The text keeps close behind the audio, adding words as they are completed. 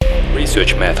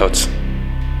research methods.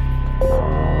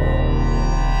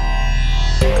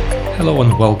 Hello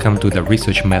and welcome to the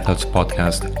Research Methods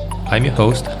podcast. I'm your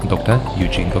host, Dr.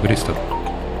 Eugene Bobristov.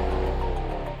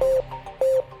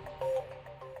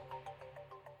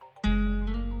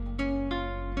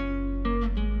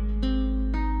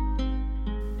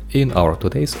 In our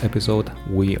today's episode,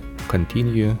 we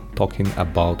continue talking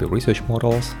about the research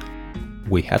models.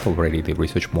 We had already the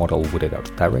research model with a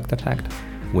direct effect.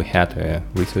 We had a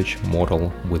research model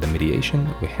with a mediation.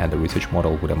 We had a research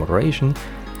model with a moderation.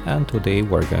 And today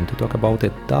we're going to talk about a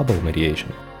double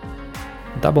mediation.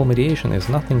 Double mediation is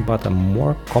nothing but a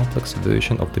more complex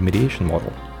version of the mediation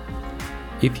model.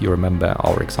 If you remember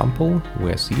our example,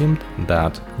 we assumed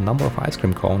that number of ice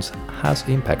cream cones has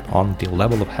impact on the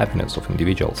level of happiness of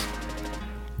individuals.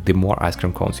 The more ice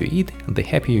cream cones you eat, the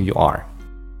happier you are.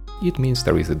 It means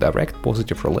there is a direct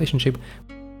positive relationship.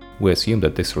 We assume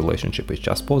that this relationship is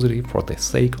just positive for the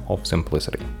sake of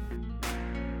simplicity.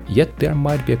 Yet there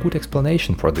might be a good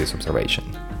explanation for this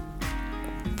observation.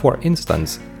 For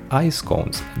instance, ice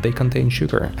cones, they contain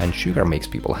sugar, and sugar makes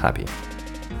people happy.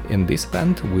 In this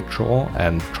event, we draw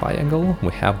a triangle.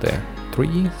 We have the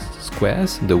three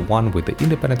squares, the one with the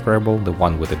independent variable, the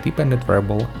one with the dependent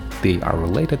variable. They are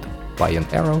related by an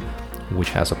arrow,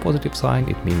 which has a positive sign.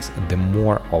 It means the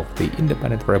more of the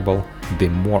independent variable, the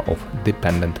more of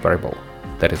dependent variable.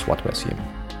 That is what we assume.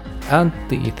 And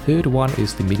the third one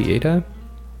is the mediator,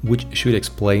 which should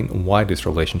explain why this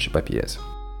relationship appears.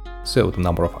 So the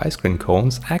number of ice cream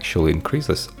cones actually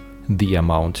increases the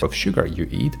amount of sugar you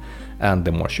eat, and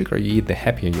the more sugar you eat, the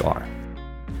happier you are.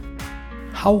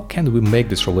 How can we make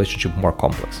this relationship more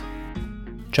complex?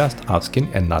 Just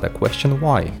asking another question: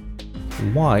 why?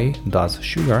 Why does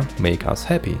sugar make us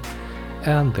happy?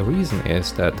 And the reason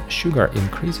is that sugar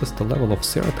increases the level of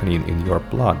serotonin in your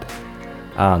blood.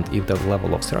 And if the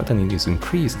level of serotonin is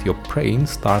increased, your brain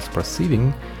starts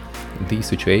perceiving the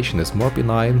situation as more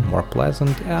benign, more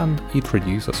pleasant, and it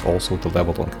reduces also the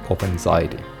level of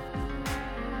anxiety.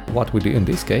 What we do in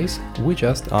this case, we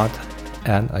just add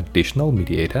an additional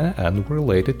mediator and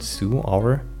relate it to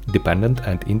our dependent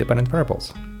and independent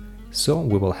variables. So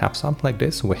we will have something like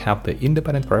this. We have the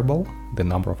independent variable, the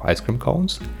number of ice cream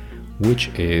cones, which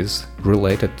is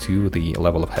related to the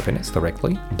level of happiness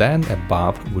directly. Then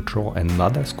above we draw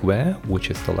another square, which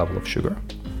is the level of sugar.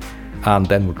 And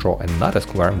then we draw another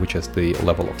square, which is the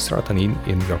level of serotonin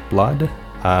in your blood.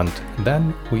 And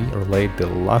then we relate the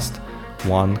last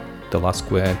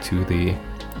square to the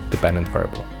dependent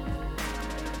variable.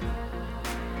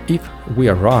 If we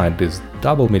are right, this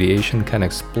double mediation can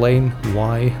explain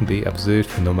why the observed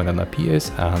phenomenon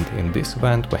appears, and in this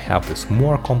event we have this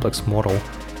more complex model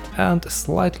and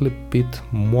slightly bit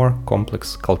more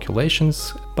complex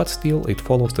calculations, but still it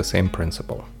follows the same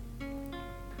principle.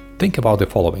 Think about the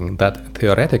following, that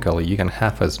theoretically you can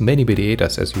have as many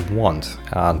mediators as you want,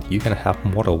 and you can have a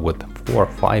model with 4,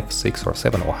 5, 6 or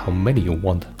 7 or how many you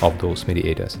want of those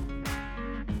mediators.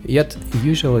 Yet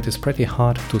usually it is pretty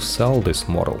hard to sell this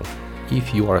model.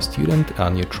 If you are a student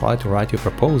and you try to write your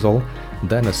proposal,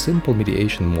 then a simple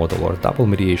mediation model or double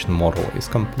mediation model is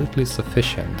completely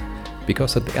sufficient,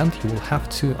 because at the end you will have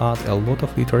to add a lot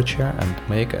of literature and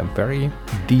make a very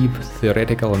deep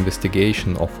theoretical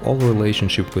investigation of all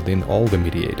relationship within all the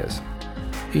mediators.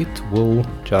 It will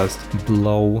just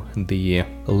blow the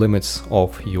limits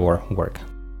of your work.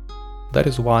 That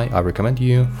is why I recommend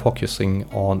you focusing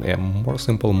on a more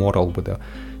simple model with a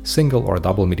single or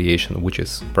double mediation, which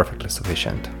is perfectly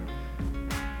sufficient.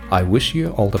 I wish you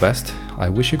all the best, I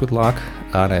wish you good luck,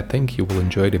 and I think you will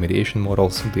enjoy the mediation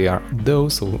models. They are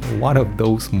one of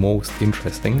those most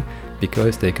interesting,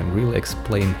 because they can really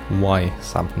explain why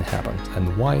something happens,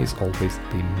 and why is always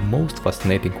the most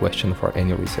fascinating question for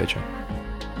any researcher.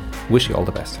 Wish you all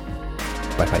the best.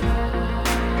 Bye bye.